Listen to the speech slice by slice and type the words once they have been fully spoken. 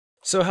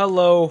So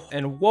hello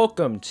and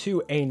welcome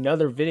to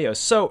another video.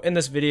 So in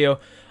this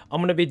video, I'm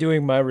going to be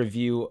doing my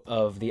review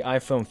of the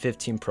iPhone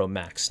 15 Pro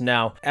Max.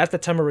 Now, at the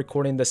time of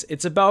recording this,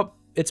 it's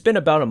been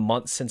about a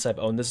month since I've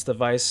owned this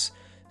device.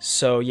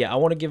 So yeah, I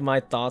want to give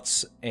my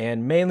thoughts,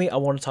 and mainly I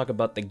want to talk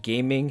about the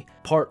gaming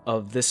part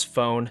of this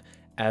phone.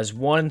 As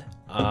one,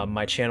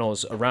 my channel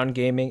is around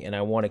gaming and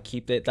I want to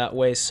keep it that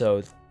way. So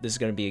this is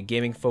going to be a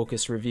gaming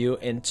focused review.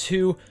 And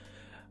two,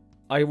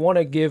 I want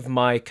to give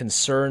my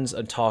concerns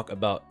and talk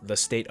about the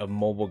state of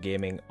mobile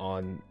gaming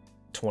in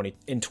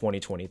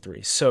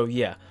 2023. So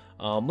yeah,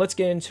 let's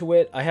get into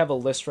it. I have a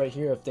list right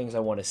here of things I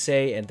want to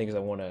say and things I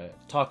want to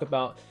talk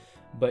about.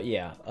 But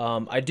yeah,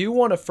 I do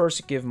want to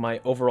first give my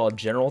overall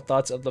general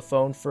thoughts of the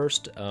phone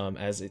first,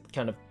 as it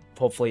kind of,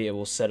 hopefully it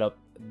will set up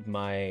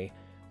my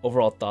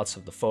overall thoughts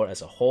of the phone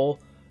as a whole.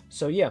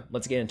 So yeah,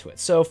 let's get into it.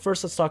 So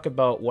first, let's talk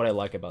about what I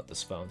like about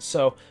this phone.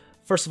 So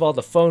first of all,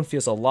 the phone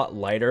feels a lot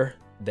lighter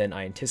than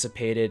I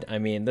anticipated. I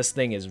mean, this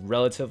thing is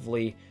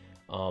relatively,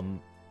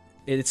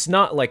 it's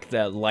not like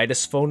the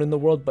lightest phone in the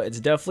world, but it's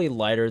definitely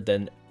lighter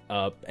than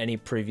any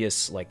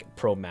previous like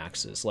Pro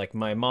Maxes. Like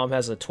my mom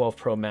has a 12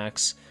 Pro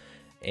Max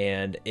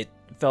and it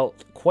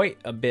felt quite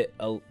a bit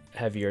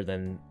heavier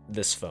than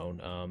this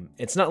phone.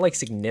 It's not like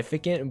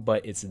significant,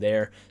 but it's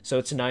there, so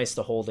it's nice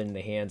to hold in the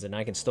hands, and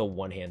I can still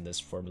one-hand this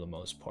for the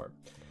most part.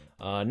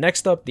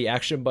 Next up, the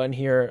action button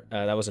here,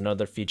 that was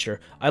another feature.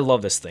 I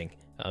love this thing.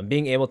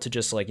 Being able to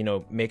just like,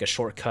 make a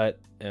shortcut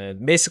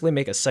and basically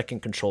make a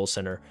second control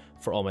center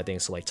for all my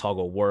things, so like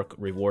toggle work,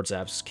 rewards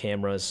apps,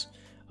 cameras.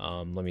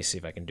 Let me see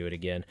if I can do it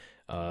again.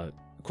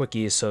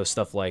 Quickies, so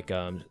stuff like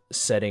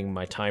setting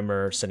my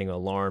timer, setting an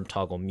alarm,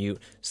 toggle mute,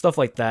 stuff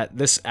like that.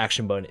 This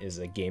action button is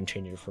a game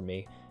changer for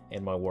me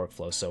and my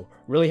workflow, so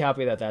really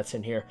happy that that's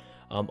in here.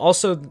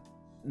 Also,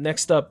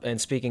 next up,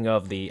 and speaking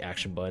of the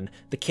action button,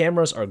 the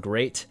cameras are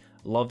great.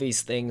 Love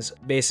these things.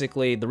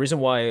 Basically, the reason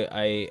why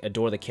I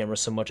adore the camera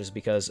so much is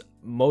because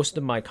most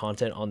of my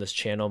content on this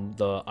channel,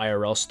 the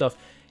IRL stuff,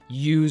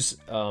 use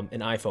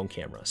an iPhone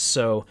camera,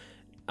 so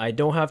I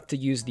don't have to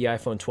use the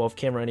iPhone 12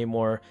 camera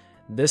anymore.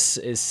 This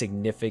is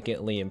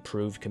significantly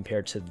improved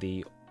compared to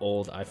the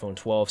old iPhone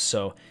 12,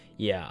 so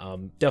yeah,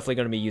 I'm definitely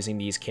going to be using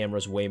these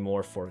cameras way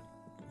more for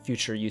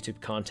future YouTube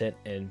content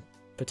and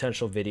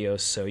potential videos.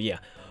 So yeah,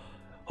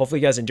 hopefully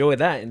you guys enjoy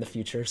that in the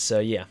future. So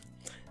yeah,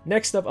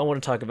 next up I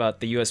want to talk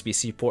about the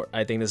USB-C port.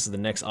 I think this is the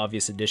next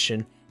obvious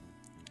addition.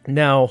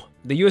 Now,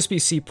 the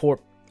USB-C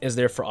port is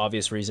there for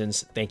obvious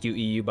reasons. Thank you,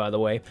 EU, by the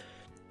way.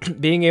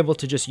 Being able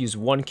to just use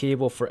one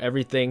cable for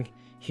everything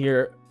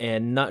here,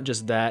 and not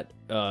just that,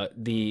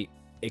 the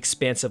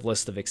expansive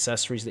list of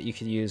accessories that you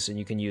can use, and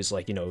you can use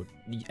like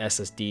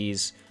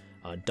SSDs,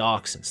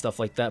 docks and stuff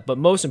like that, but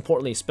most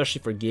importantly,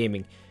 especially for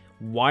gaming,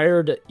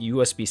 wired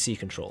USB-C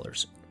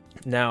controllers.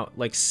 Now,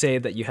 like say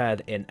that you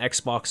had an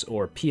Xbox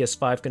or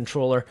PS5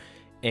 controller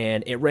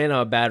and it ran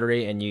out of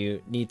battery and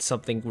you need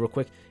something real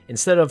quick,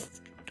 instead of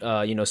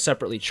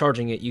separately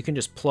charging it, you can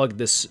just plug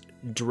this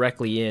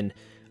directly in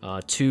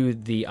to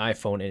the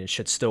iPhone and it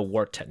should still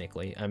work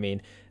technically. I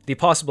mean, the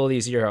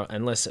possibilities here are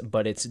endless,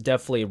 but it's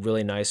definitely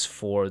really nice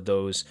for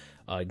those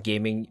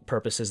gaming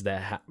purposes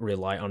that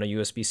rely on a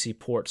USB-C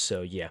port.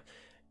 So yeah,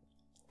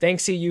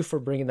 thanks EU for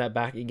bringing that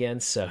back again.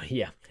 So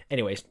yeah,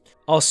 anyways,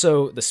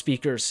 also the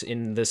speakers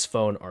in this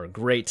phone are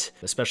great,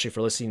 especially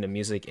for listening to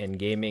music and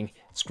gaming.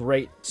 It's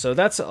great. So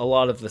that's a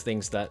lot of the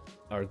things that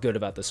are good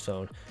about this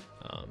phone,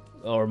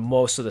 or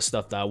most of the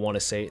stuff that I want to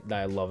say that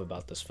I love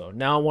about this phone.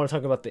 Now I want to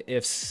talk about the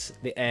ifs,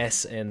 the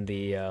S, and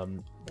the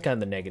kind of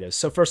the negatives.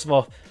 So first of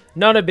all,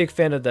 not a big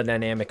fan of the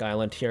dynamic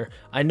island here.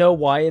 I know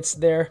why it's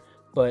there,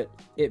 but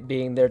it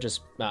being there,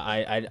 just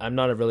I'm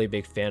not a really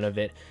big fan of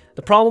it.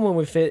 The problem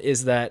with it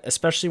is that,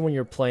 especially when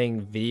you're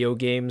playing video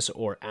games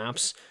or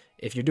apps,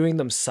 if you're doing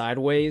them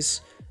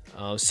sideways,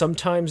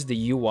 sometimes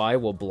the UI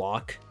will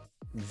block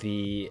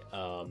the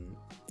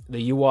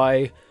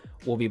UI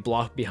will be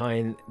blocked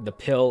behind the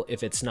pill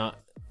if it's not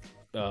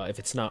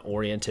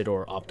oriented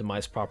or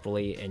optimized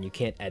properly, and you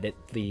can't edit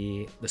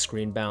the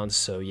screen bounds.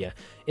 So yeah,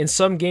 in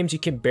some games you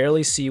can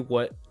barely see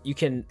what you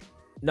can,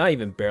 not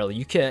even barely,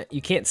 you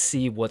can't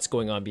see what's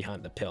going on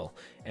behind the pill,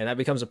 and that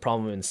becomes a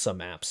problem in some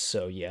apps.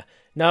 So yeah,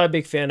 not a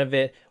big fan of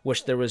it.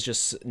 Wish there was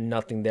just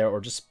nothing there, or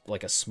just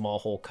like a small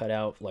hole cut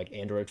out like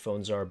Android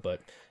phones are,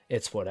 but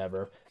it's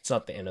whatever. It's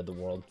not the end of the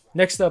world.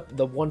 Next up,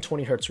 the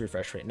 120 Hz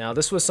refresh rate. Now,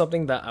 this was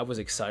something that I was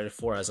excited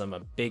for, as I'm a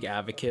big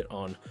advocate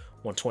on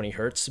 120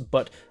 Hz,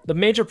 but the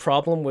major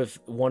problem with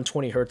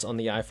 120 Hz on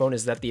the iPhone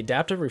is that the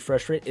adaptive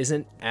refresh rate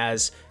isn't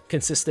as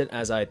consistent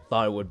as I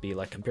thought it would be,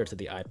 like compared to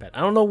the iPad.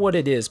 I don't know what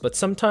it is, but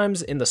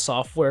sometimes in the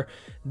software,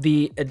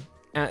 the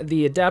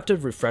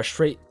adaptive refresh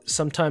rate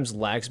sometimes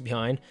lags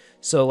behind.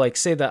 So like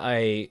say that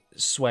I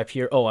swipe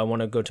here, oh, I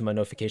want to go to my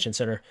notification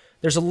center.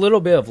 There's a little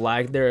bit of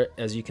lag there,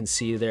 as you can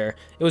see there.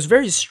 It was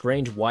very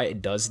strange why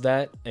it does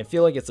that. I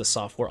feel like it's a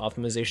software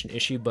optimization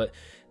issue, but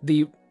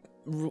the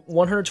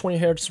 120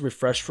 Hz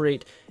refresh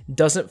rate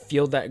doesn't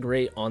feel that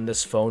great on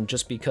this phone,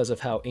 just because of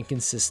how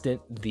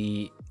inconsistent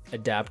the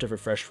adaptive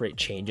refresh rate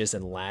changes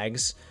and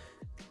lags.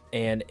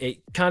 and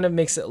it kind of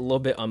makes it a little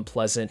bit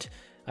unpleasant.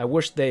 I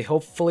wish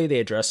hopefully they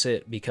address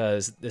it,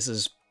 because this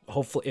is,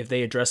 hopefully if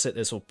they address it,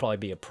 this will probably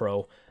be a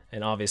pro.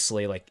 And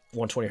obviously, like,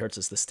 120 hertz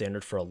is the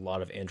standard for a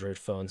lot of Android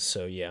phones.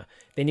 So yeah,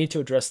 they need to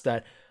address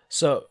that.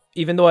 So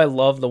even though I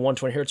love the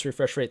 120 hertz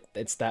refresh rate,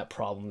 it's that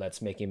problem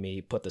that's making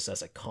me put this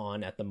as a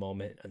con at the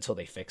moment until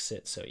they fix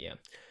it. So yeah.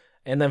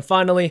 And then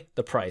finally,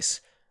 the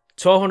price.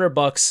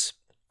 $1,200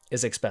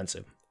 is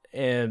expensive,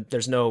 and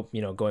there's no,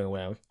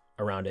 going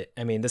around it.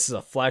 I mean, this is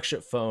a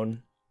flagship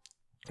phone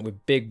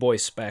with big boy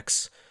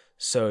specs.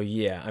 So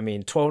yeah, I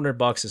mean,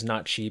 $1,200 is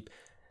not cheap.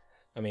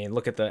 I mean,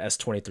 look at the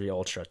S23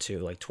 Ultra too,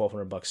 like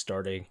 $1,200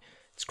 starting.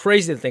 It's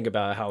crazy to think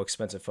about how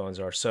expensive phones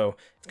are. So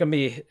it's gonna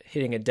be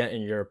hitting a dent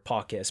in your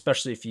pocket,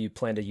 especially if you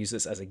plan to use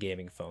this as a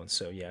gaming phone.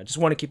 So yeah, I just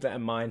want to keep that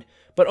in mind.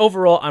 But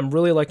overall, I'm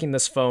really liking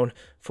this phone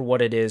for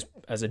what it is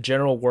as a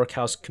general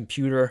workhouse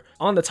computer.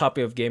 On the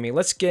topic of gaming,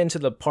 let's get into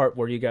the part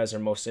where you guys are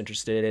most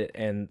interested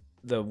in, and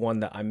the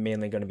one that I'm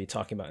mainly going to be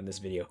talking about in this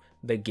video,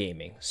 the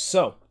gaming.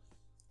 So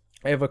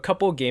I have a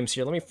couple of games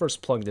here. Let me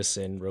first plug this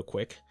in real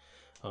quick.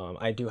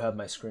 I do have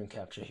my screen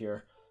capture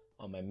here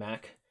on my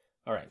Mac.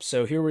 All right,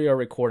 so here we are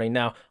recording.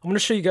 Now, I'm going to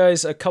show you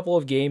guys a couple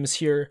of games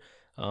here.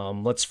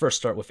 Let's first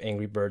start with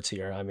Angry Birds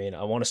here. I mean,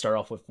 I want to start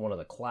off with one of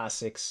the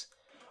classics.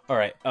 All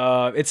right,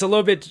 it's a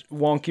little bit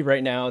wonky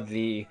right now.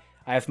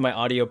 I have my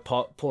audio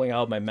pulling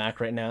out of my Mac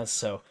right now,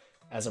 so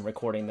as I'm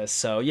recording this.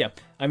 So yeah,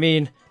 I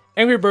mean,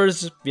 Angry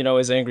Birds,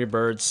 is Angry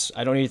Birds.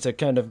 I don't need to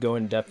kind of go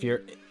in depth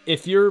here.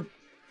 If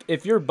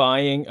you're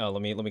buying,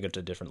 let me go to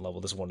a different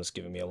level. This one is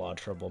giving me a lot of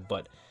trouble,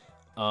 but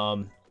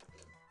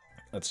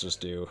let's just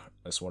do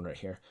this one right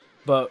here.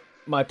 But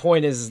my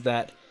point is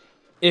that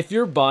if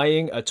you're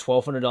buying a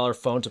 $1,200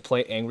 phone to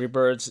play Angry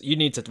Birds, you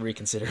need to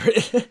reconsider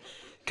it,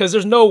 because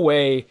there's no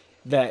way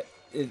that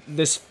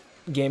this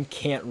game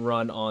can't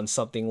run on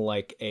something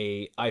like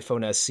a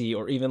iPhone SE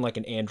or even like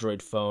an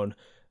Android phone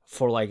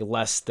for like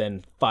less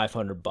than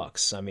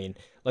 $500. I mean,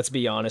 let's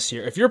be honest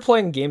here. If you're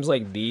playing games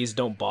like these,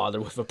 don't bother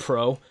with a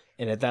Pro.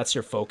 And if that's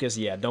your focus,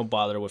 yeah, don't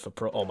bother with a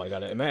Pro. Oh my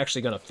god, am I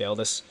actually gonna fail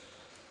this?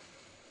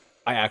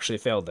 I actually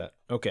failed that.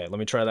 Okay, let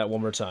me try that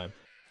one more time.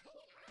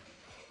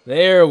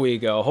 There we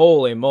go.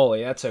 Holy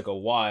moly, that took a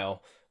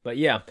while. But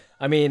yeah,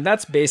 I mean,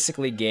 that's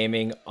basically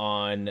gaming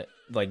on,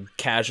 like,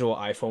 casual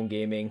iPhone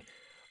gaming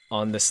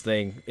on this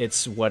thing.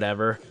 It's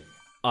whatever.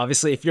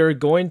 Obviously, if you're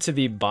going to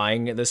be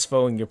buying this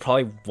phone, you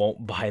probably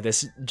won't buy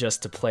this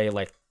just to play,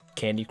 like,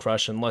 Candy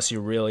Crush, unless you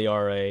really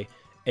are a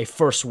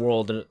first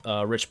world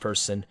rich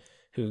person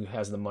who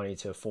has the money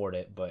to afford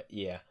it. But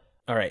yeah.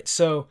 All right,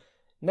 so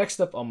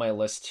next up on my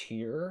list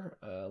here,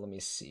 let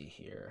me see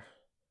here.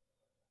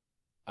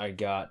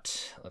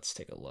 Let's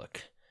take a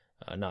look.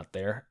 Not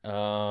there.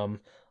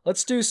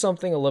 Let's do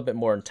something a little bit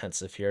more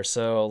intensive here.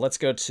 So let's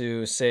go to,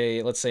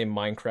 let's say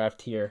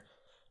Minecraft here.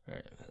 All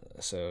right,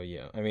 so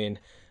yeah, I mean,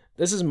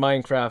 this is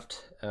Minecraft.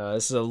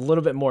 This is a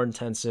little bit more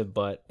intensive,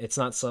 but it's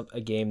not a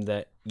game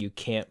that you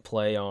can't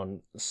play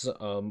on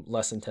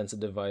less intensive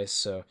device.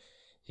 So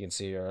you can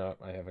see here,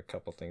 I have a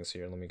couple things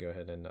here. Let me go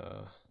ahead and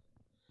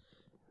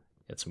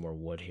get some more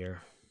wood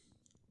here.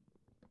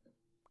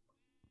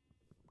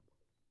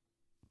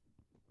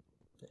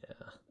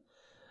 Yeah,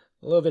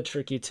 a little bit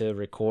tricky to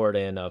record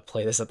and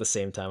play this at the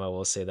same time, I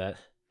will say that.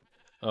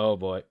 Oh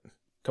boy.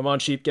 Come on,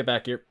 sheep, get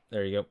back here.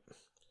 There you go.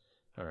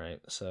 All right,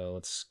 so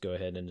let's go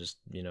ahead and just,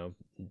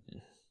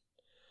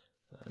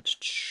 let's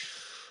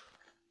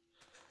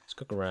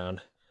cook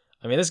around.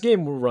 I mean, this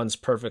game runs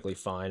perfectly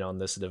fine on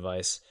this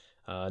device.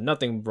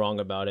 Nothing wrong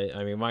about it.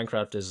 I mean,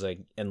 Minecraft is like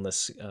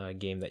endless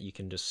game that you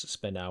can just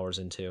spend hours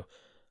into.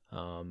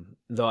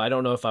 Though I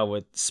don't know if I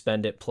would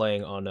spend it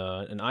playing on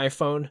an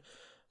iPhone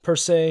per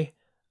se,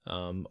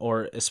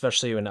 or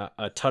especially in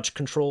a touch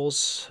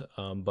controls.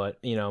 But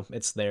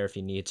it's there if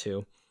you need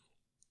to.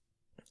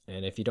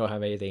 And if you don't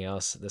have anything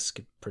else, this is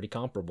pretty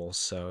comparable.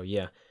 So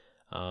yeah,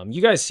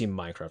 you guys seen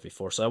Minecraft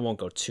before, so I won't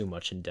go too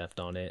much in depth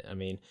on it. I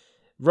mean,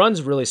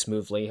 runs really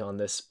smoothly on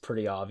this,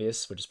 pretty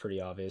obvious, which is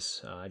pretty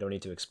obvious. I don't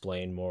need to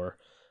explain more,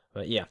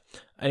 but yeah.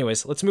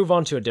 Anyways, let's move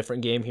on to a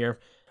different game here.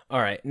 All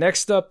right,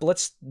 next up,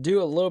 let's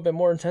do a little bit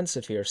more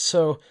intensive here.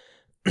 So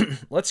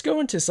let's go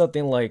into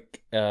something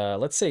like,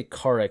 let's say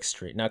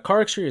CarXStreet. Now,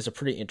 CarXStreet is a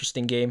pretty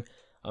interesting game.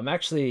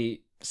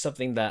 Actually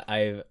something that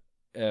I've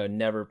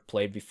never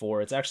played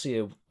before. It's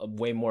actually a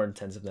way more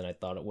intensive than I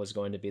thought it was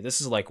going to be.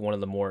 This is like one of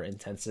the more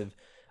intensive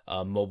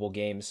mobile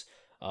games.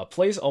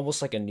 Plays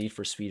almost like a Need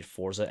for Speed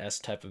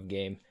Forza-esque type of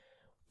game.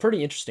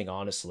 Pretty interesting,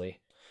 honestly.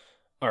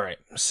 All right,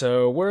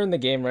 so we're in the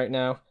game right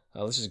now.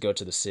 Let's just go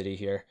to the city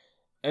here.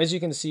 As you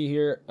can see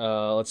here,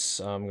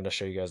 I'm going to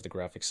show you guys the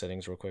graphics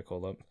settings real quick.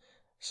 Hold up.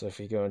 So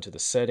if you go into the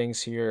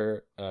settings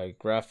here,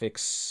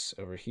 graphics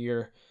over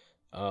here,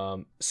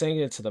 setting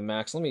it to the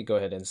max. Let me go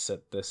ahead and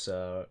set this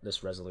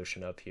this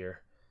resolution up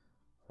here.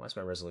 Why is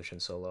my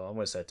resolution so low? I'm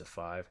going to set it to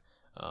 5.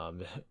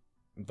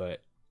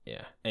 But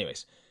yeah,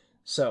 anyways.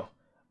 So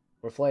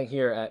we're playing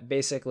here at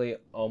basically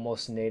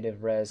almost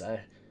native res,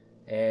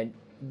 and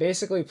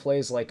basically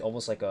plays like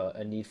almost like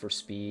a Need for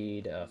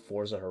Speed,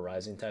 Forza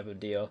Horizon type of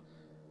deal.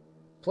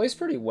 Plays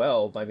pretty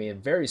well. I mean,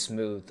 very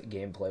smooth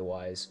gameplay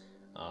wise.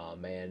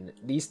 Man,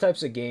 these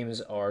types of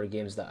games are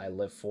games that I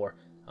live for.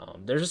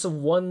 There's just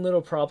one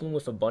little problem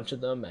with a bunch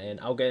of them, and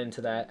I'll get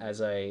into that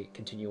as I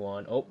continue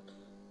on. Oh,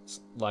 it's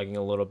lagging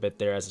a little bit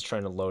there as it's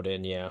trying to load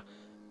in. Yeah,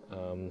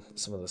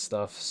 some of the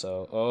stuff.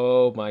 So,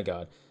 oh my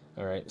god.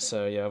 All right,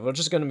 so yeah, we're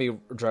just gonna be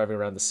driving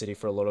around the city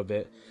for a little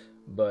bit,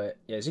 but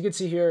yeah, as you can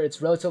see here,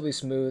 it's relatively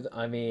smooth.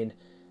 I mean,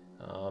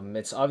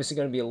 it's obviously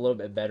gonna be a little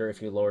bit better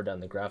if you lower down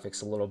the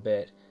graphics a little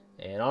bit.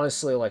 And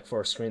honestly, like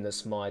for a screen this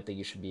small, I think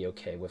you should be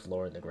okay with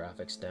lowering the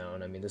graphics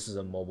down. I mean, this is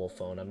a mobile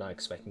phone. I'm not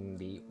expecting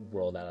the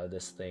world out of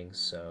this thing,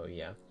 so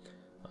yeah.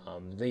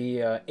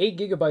 The 8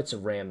 gigabytes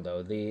of RAM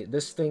though.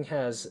 This thing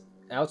has,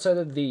 outside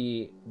of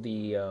the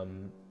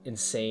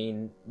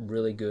insane,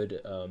 really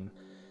good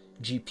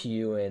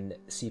GPU and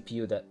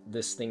CPU that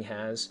this thing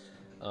has,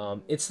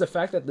 it's the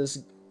fact that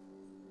this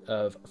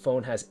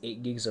phone has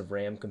 8 gigs of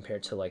RAM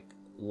compared to like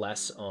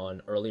less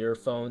on earlier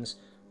phones,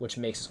 which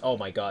makes, oh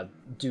my god,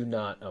 do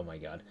not, oh my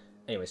god.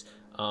 Anyways,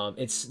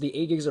 it's the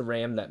 8 gigs of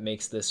RAM that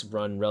makes this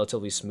run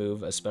relatively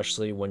smooth,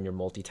 especially when you're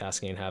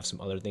multitasking and have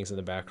some other things in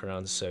the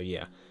background. So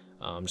yeah,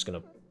 I'm just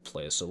gonna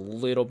play this a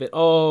little bit.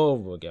 Oh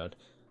my god,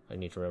 I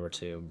need to remember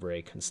to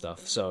brake and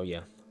stuff. So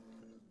yeah,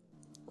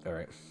 all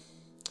right,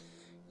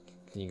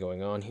 continue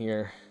going on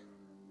here.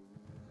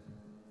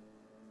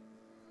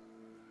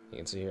 You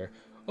can see here.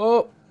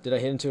 Oh, did I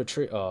hit into a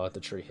tree? Oh, the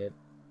tree hit.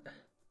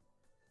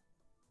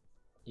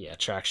 Yeah,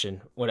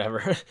 traction,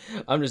 whatever.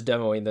 I'm just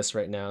demoing this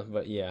right now,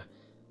 but yeah.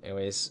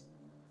 Anyways.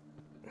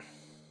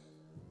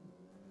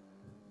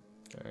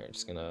 Alright,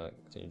 just gonna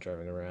continue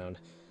driving around.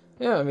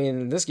 Yeah, I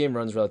mean, this game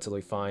runs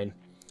relatively fine.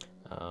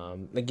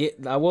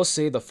 I will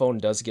say the phone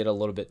does get a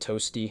little bit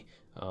toasty.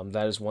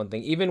 That is one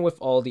thing. Even with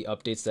all the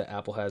updates that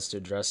Apple has to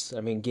address,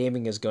 I mean,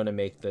 gaming is going to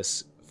make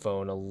this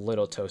phone a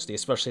little toasty,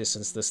 especially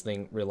since this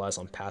thing relies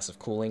on passive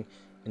cooling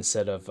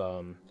instead of,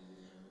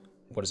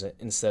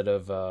 instead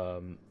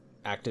of,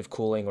 active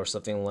cooling or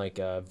something like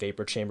a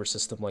vapor chamber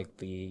system like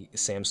the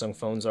Samsung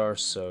phones are.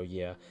 So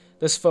yeah,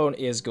 this phone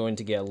is going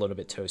to get a little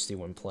bit toasty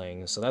when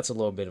playing, so that's a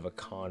little bit of a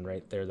con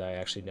right there that I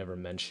actually never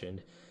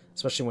mentioned.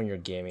 Especially when you're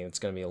gaming, it's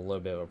going to be a little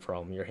bit of a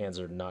problem. Your hands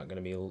are not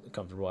going to be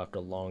comfortable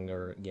after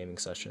longer gaming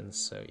sessions.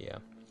 So yeah,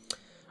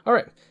 all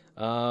right,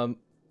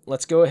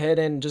 let's go ahead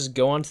and just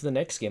go on to the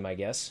next game, I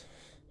guess.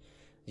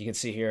 You can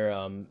see here,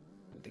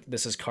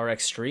 this is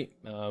CarXStreet.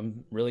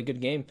 Really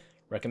good game,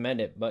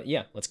 recommend it. But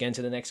yeah, let's get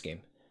into the next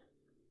game.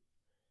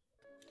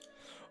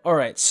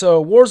 Alright,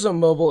 so Warzone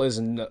Mobile is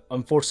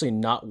unfortunately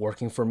not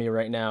working for me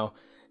right now,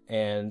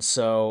 and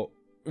so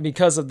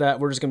because of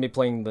that, we're just going to be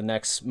playing the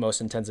next most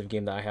intensive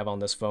game that I have on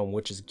this phone,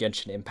 which is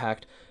Genshin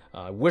Impact.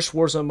 I wish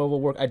Warzone Mobile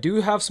worked. I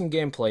do have some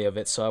gameplay of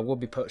it, so I will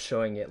be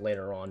showing it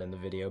later on in the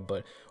video,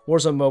 but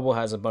Warzone Mobile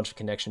has a bunch of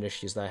connection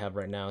issues that I have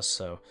right now,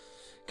 so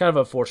kind of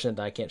unfortunate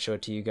that I can't show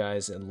it to you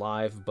guys in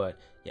live, but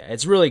yeah,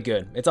 it's really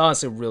good. It's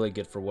honestly really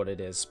good for what it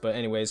is. But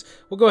anyways,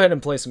 we'll go ahead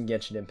and play some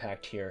Genshin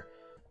Impact here.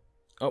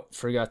 Oh,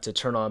 forgot to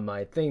turn on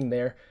my thing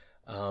there.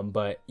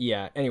 But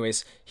yeah,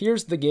 anyways,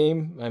 here's the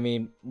game. I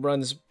mean,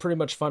 runs pretty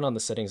much fun on the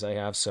settings I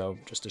have. So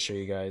just to show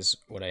you guys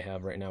what I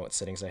have right now, what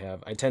settings I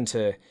have. I tend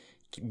to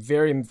keep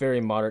very,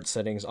 very moderate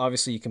settings.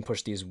 Obviously, you can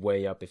push these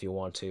way up if you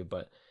want to,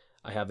 but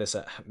I have this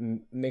at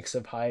mix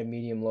of high,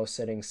 medium, low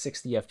settings,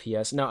 60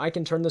 FPS. Now, I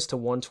can turn this to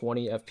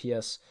 120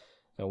 FPS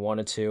if I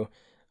wanted to.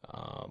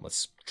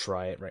 Let's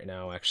try it right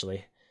now,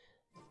 actually.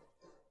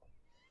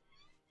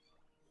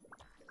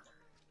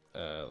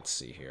 Let's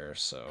see here,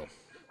 so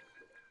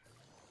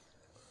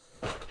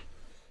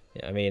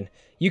yeah, I mean,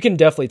 you can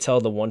definitely tell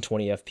the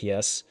 120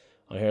 FPS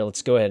on here.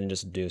 Let's go ahead and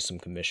just do some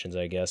commissions,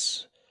 I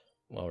guess,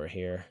 while we're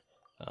here.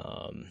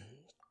 Oh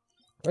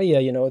yeah,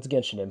 you know, it's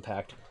Genshin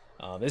Impact.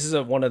 This is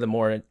one of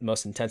the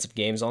most intensive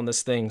games on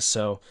this thing,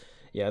 so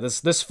yeah,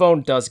 this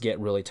phone does get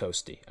really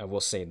toasty. I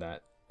will say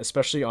that,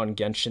 especially on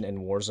Genshin and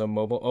Warzone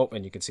Mobile. Oh,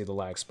 and you can see the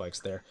lag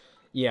spikes there.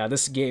 Yeah,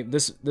 this game,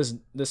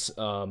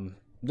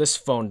 this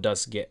phone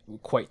does get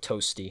quite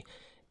toasty,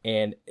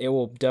 and it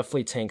will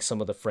definitely tank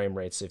some of the frame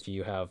rates if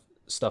you have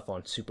stuff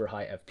on super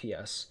high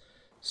FPS.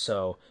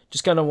 So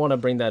just kind of want to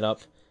bring that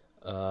up.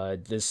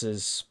 This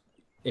is,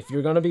 if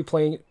you're going to be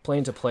planning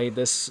to play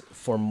this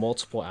for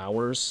multiple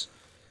hours,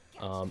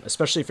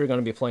 especially if you're going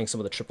to be playing some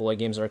of the AAA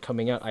games that are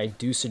coming out, I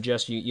do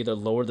suggest you either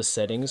lower the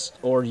settings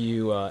or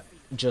you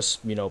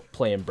just, you know,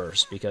 play in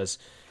bursts, because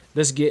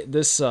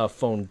this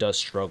phone does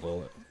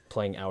struggle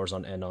playing hours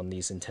on end on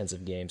these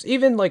intensive games.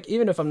 Even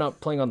if I'm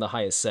not playing on the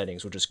highest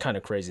settings, which is kind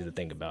of crazy to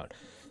think about.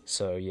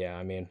 So yeah,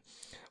 I mean,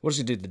 we'll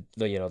just do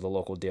the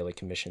local daily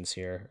commissions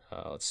here.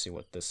 Let's see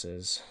what this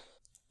is.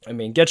 I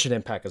mean, Genshin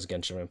Impact is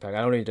Genshin Impact.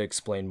 I don't need to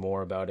explain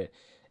more about it.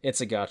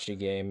 It's a gacha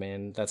game,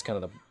 and that's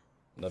kind of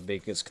the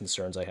biggest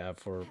concerns I have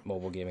for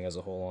mobile gaming as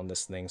a whole on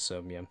this thing.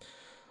 So yeah,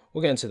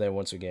 we'll get into that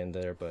once we get in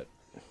there. But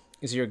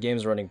you see your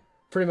game's running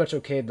pretty much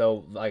okay,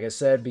 though. Like I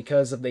said,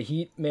 because of the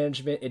heat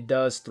management, it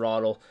does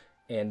throttle,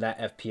 and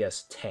that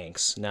FPS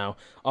tanks. Now,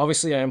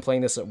 obviously, I am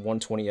playing this at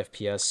 120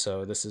 FPS,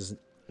 so this is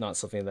not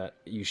something that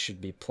you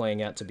should be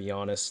playing at, to be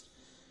honest.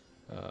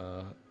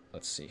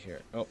 Let's see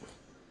here. Oh.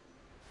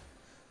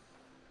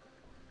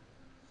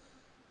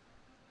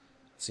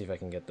 Let's see if I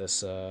can get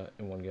this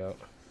in one go.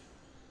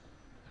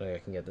 I think I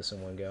can get this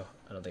in one go.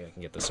 I don't think I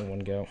can get this in one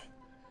go.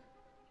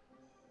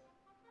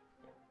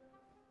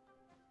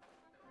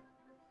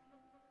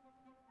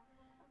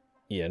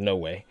 Yeah, no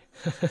way.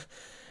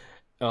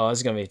 Oh, this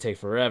is gonna take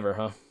forever,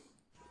 huh?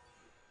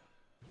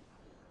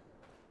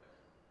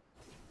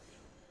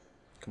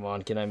 Come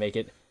on, can I make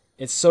it?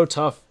 It's so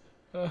tough.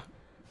 Oh,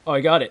 I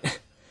got it.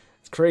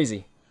 It's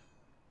crazy.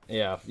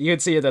 Yeah, you can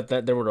see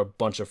that there were a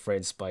bunch of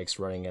frame spikes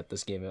running at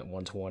this game at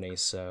 120,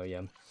 so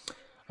yeah.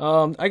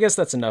 I guess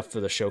that's enough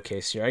for the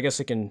showcase here. I guess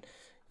I can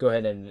go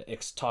ahead and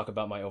talk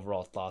about my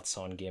overall thoughts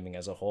on gaming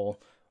as a whole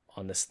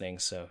on this thing,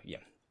 so yeah.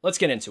 Let's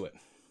get into it.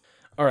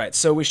 Alright,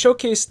 so we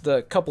showcased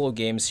the couple of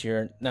games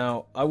here.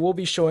 Now, I will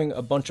be showing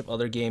a bunch of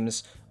other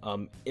games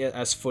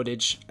as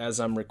footage as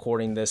I'm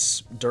recording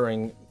this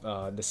during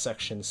this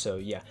section, so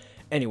yeah.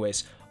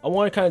 Anyways, I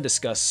want to kind of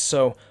discuss,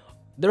 so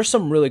there's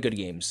some really good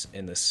games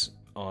in this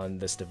on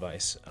this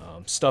device.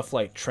 Stuff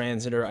like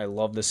Transitor, I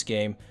love this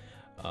game.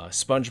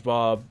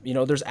 SpongeBob, you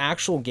know, there's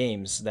actual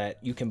games that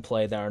you can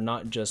play that are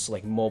not just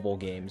like mobile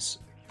games,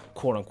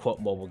 quote-unquote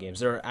mobile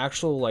games. There are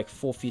actual like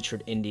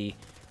full-featured indie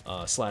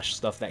slash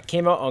stuff that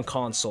came out on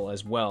console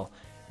as well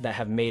that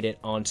have made it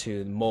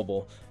onto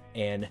mobile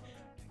and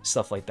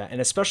stuff like that.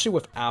 And especially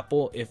with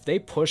Apple, if they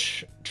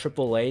push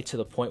AAA to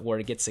the point where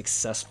it gets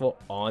successful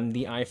on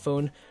the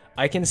iPhone,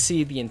 I can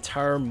see the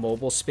entire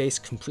mobile space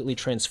completely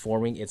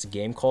transforming its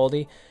game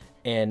quality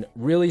and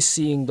really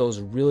seeing those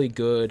really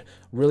good,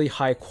 really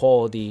high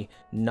quality,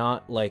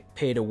 not like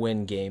pay to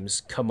win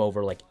games come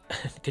over. Like,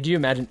 could you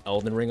imagine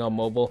Elden Ring on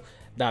mobile?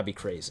 That'd be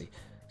crazy.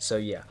 So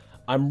yeah,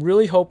 I'm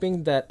really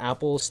hoping that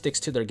Apple sticks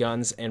to their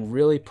guns and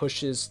really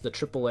pushes the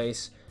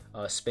AAA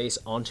space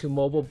onto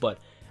mobile, but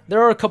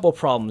there are a couple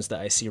problems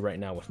that I see right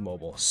now with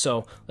mobile.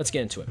 So let's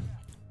get into it.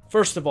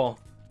 First of all,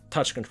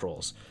 touch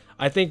controls.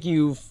 I think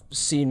you've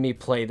seen me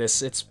play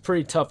this. It's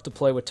pretty tough to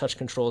play with touch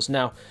controls.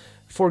 Now,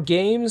 for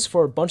games,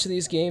 for a bunch of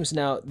these games,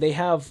 now they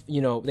have,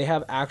 you know, they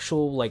have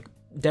actual like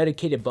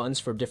dedicated buttons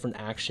for different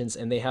actions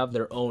and they have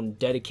their own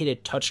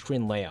dedicated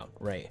touchscreen layout,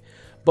 right?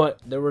 But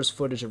there was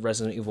footage of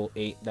Resident Evil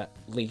 8 that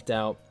leaked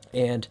out,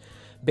 and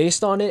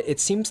based on it, it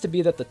seems to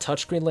be that the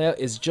touchscreen layout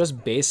is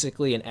just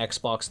basically an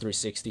Xbox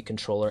 360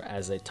 controller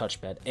as a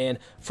touchpad. And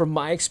from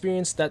my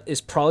experience, that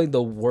is probably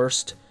the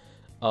worst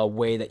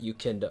way that you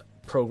can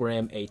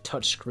program a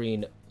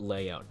touchscreen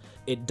layout.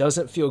 It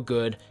doesn't feel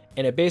good,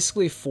 and it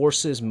basically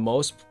forces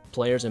most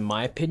players, in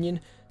my opinion,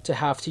 to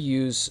have to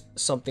use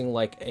something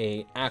like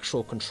an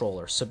actual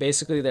controller. So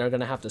basically, they're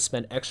going to have to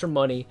spend extra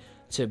money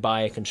to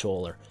buy a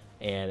controller.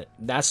 And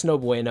that's no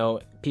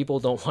bueno. People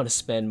don't want to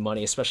spend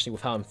money, especially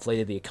with how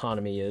inflated the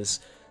economy is.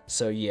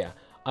 So yeah,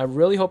 I'm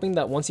really hoping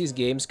that once these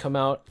games come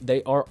out,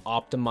 they are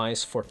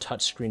optimized for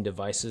touchscreen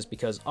devices,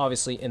 because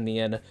obviously in the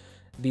end,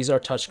 these are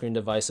touchscreen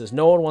devices.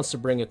 No one wants to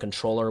bring a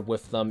controller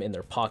with them in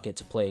their pocket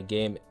to play a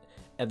game.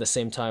 At the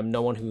same time,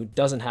 no one who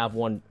doesn't have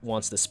one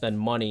wants to spend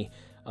money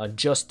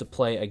just to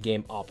play a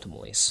game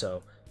optimally.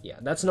 So yeah,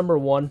 that's number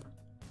one.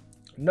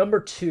 Number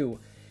two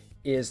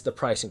is the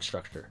pricing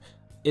structure.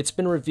 It's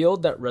been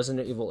revealed that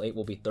Resident Evil 8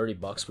 will be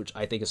 $30, which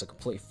I think is a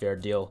completely fair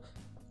deal.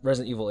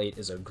 Resident Evil 8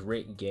 is a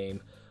great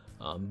game,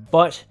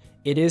 but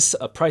it is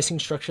a pricing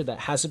structure that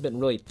hasn't been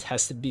really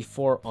tested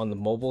before on the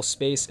mobile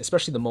space,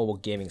 especially the mobile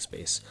gaming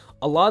space.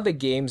 A lot of the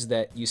games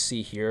that you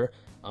see here,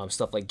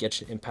 stuff like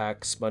Genshin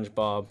Impact,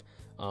 SpongeBob,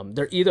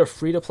 they're either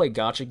free-to-play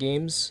gacha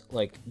games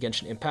like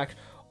Genshin Impact,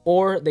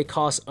 or they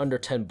cost under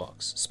 $10.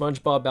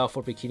 SpongeBob, Battle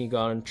for Bikini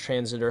Bottom,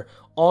 Transitor,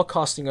 all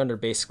costing under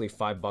basically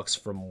 $5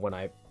 from when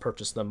I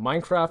purchased them.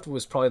 Minecraft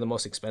was probably the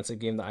most expensive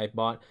game that I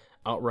bought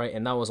outright,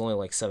 and that was only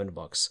like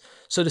 $7.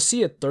 So to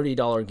see a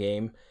 $30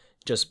 game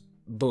just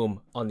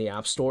boom on the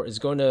App Store is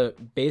going to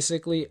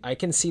basically, I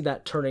can see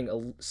that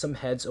turning some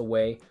heads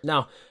away.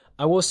 Now,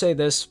 I will say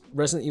this,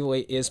 Resident Evil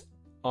 8 is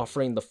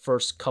offering the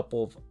first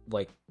couple of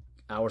like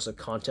hours of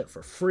content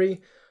for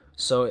free.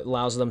 So it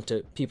allows them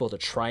to people to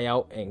try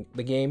out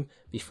the game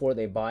before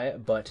they buy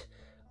it. But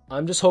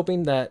I'm just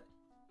hoping that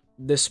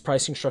this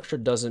pricing structure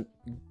doesn't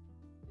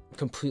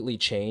completely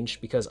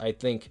change, because I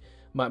think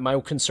my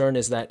concern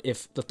is that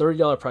if the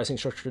 $30 pricing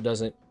structure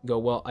doesn't go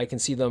well, I can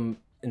see them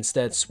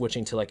instead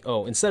switching to like,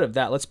 oh, instead of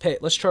that,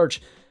 let's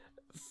charge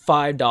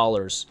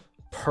 $5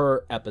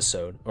 per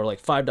episode, or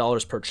like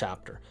 $5 per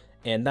chapter.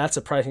 And that's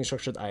a pricing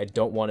structure that I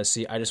don't want to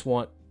see. I just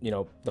want, you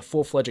know, the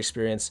full-fledged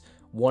experience,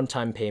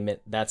 one-time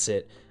payment, that's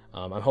it.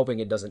 I'm hoping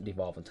it doesn't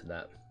devolve into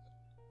that.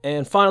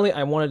 And finally,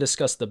 I want to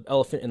discuss the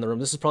elephant in the room.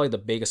 This is probably the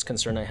biggest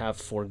concern I have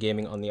for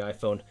gaming on the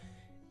iPhone.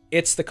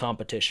 It's the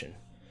competition.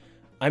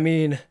 I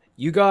mean,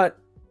 you got,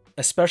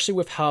 especially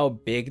with how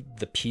big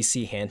the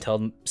PC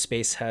handheld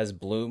space has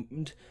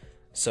bloomed,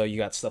 so you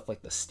got stuff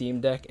like the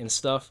Steam Deck and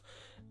stuff.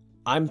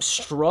 I'm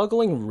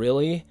struggling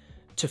really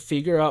to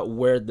figure out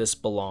where this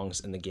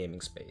belongs in the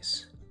gaming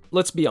space.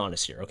 Let's be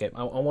honest here, okay?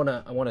 I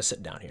wanna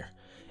sit down here.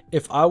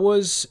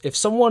 If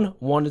someone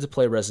wanted to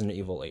play Resident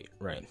Evil 8,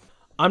 right?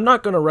 I'm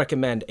not going to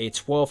recommend a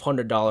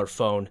 $1,200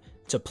 phone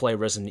to play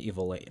Resident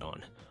Evil 8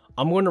 on.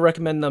 I'm going to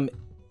recommend them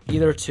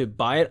either to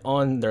buy it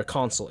on their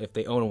console if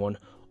they own one,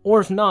 or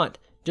if not,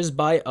 just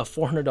buy a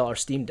 $400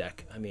 Steam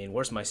Deck. I mean,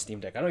 where's my Steam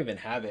Deck? I don't even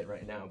have it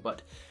right now,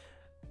 but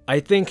I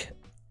think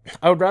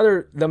I would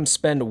rather them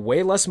spend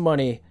way less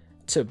money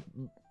to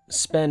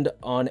spend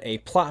on a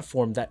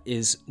platform that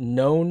is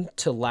known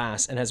to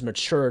last and has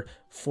matured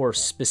for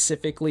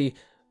specifically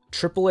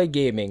AAA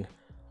gaming,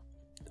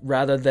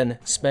 rather than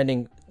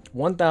spending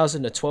 $1,000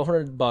 to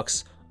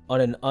 $1,200 on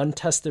an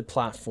untested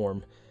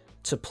platform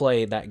to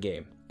play that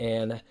game.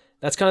 And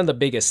that's kind of the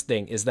biggest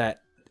thing, is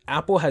that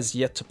Apple has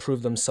yet to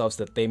prove themselves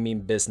that they mean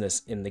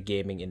business in the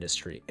gaming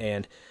industry,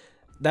 and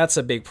that's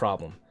a big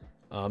problem.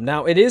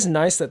 Now, it is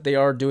nice that they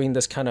are doing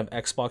this kind of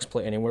Xbox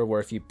Play Anywhere,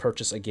 where if you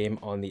purchase a game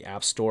on the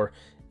App Store,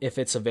 if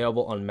it's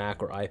available on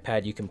Mac or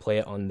iPad, you can play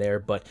it on there,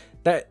 but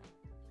that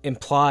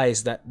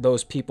implies that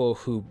those people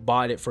who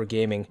bought it for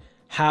gaming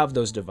have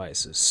those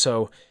devices.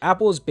 So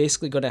Apple is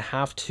basically going to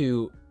have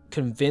to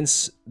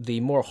convince the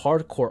more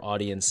hardcore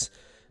audience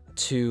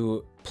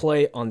to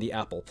play on the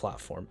Apple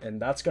platform, and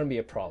that's going to be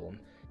a problem.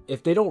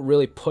 If they don't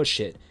really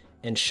push it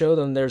and show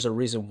them there's a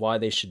reason why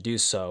they should do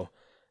so,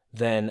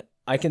 then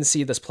I can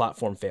see this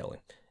platform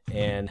failing.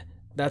 And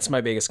that's my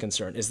biggest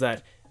concern, is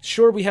that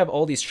sure, we have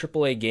all these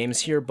AAA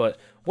games here, but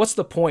what's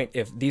the point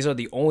if these are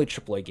the only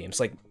AAA games?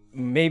 Like,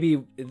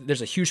 maybe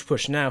there's a huge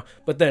push now,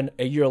 but then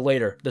a year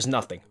later, there's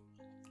nothing.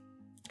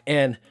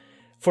 And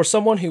for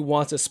someone who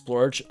wants to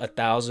splurge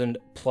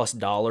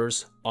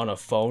 $1,000+ on a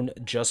phone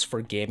just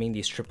for gaming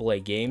these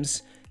AAA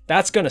games,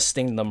 that's going to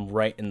sting them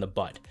right in the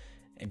butt.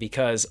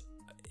 Because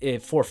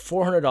if for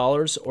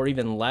 $400 or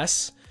even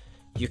less,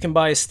 you can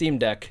buy a Steam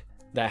Deck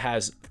that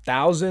has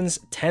thousands,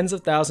 tens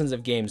of thousands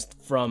of games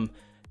from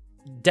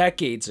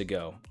decades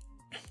ago,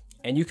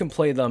 and you can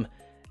play them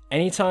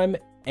anytime,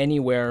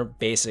 anywhere,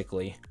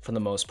 basically, for the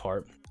most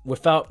part,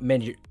 without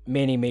many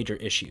major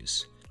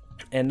issues.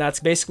 And that's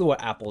basically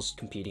what Apple's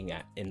competing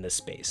at in this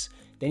space.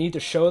 They need to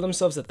show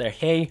themselves that they're,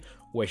 hey,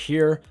 we're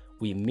here,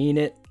 we mean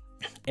it,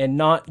 and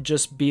not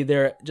just be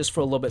there just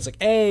for a little bit. It's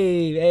like,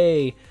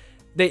 hey.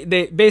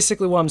 They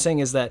basically, what I'm saying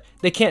is that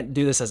they can't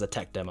do this as a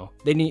tech demo.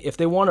 They need, if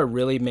they want to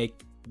really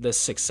make this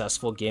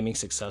successful, gaming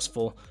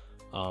successful,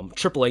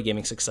 AAA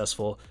gaming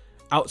successful,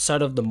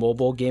 outside of the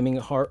mobile gaming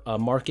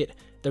market,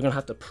 they're gonna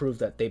have to prove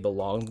that they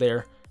belong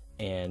there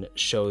and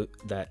show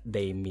that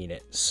they mean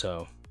it.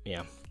 So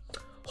yeah,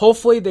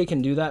 hopefully they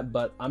can do that,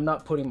 but I'm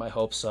not putting my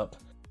hopes up.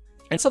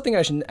 And something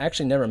I should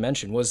actually never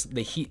mention was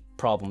the heat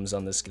problems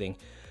on this thing.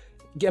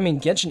 I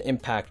mean, Genshin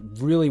Impact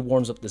really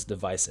warms up this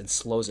device and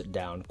slows it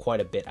down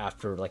quite a bit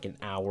after like an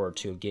hour or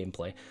two of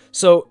gameplay.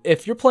 So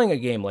if you're playing a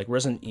game like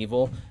Resident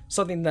Evil,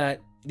 something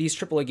that these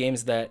AAA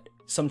games that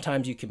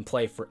sometimes you can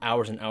play for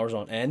hours and hours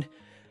on end,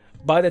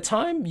 by the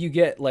time you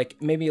get like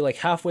maybe like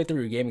halfway through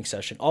your gaming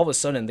session, all of a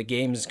sudden the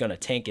game is going to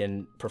tank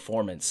in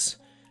performance.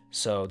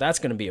 So that's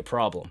going to be a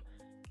problem.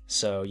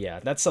 So yeah,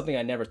 that's something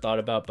I never thought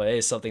about, but it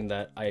is something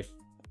that I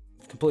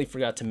completely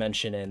forgot to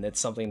mention, and it's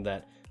something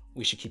that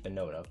we should keep a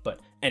note of.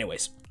 But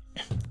anyways,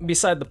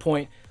 beside the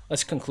point,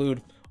 let's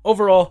conclude.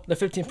 Overall, the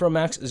 15 Pro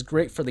Max is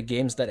great for the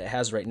games that it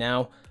has right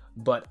now,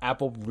 but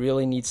Apple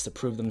really needs to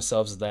prove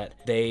themselves that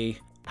they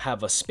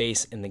have a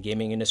space in the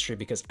gaming industry,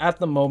 because at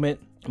the moment,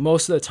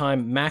 most of the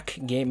time, Mac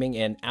gaming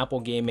and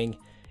Apple gaming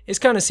is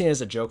kind of seen as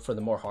a joke for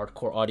the more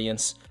hardcore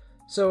audience.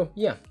 So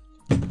yeah,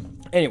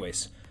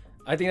 anyways,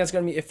 I think that's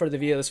going to be it for the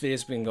video. This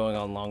video's been going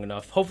on long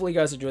enough. Hopefully you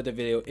guys enjoyed the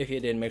video. If you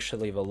did, make sure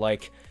to leave a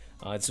like.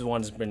 This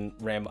one's been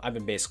I've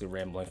been basically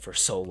rambling for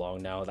so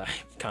long now that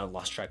I've kind of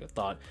lost track of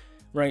thought.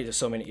 Running into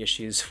so many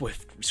issues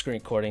with screen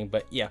recording,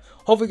 but yeah,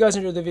 hopefully you guys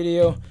enjoyed the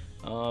video.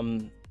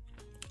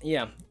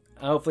 Yeah,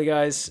 hopefully you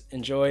guys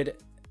enjoyed.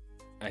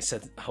 I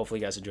said hopefully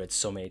you guys enjoyed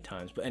so many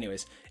times, but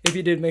anyways, if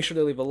you did, make sure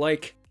to leave a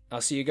like.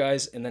 I'll see you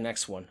guys in the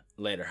next one.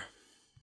 Later.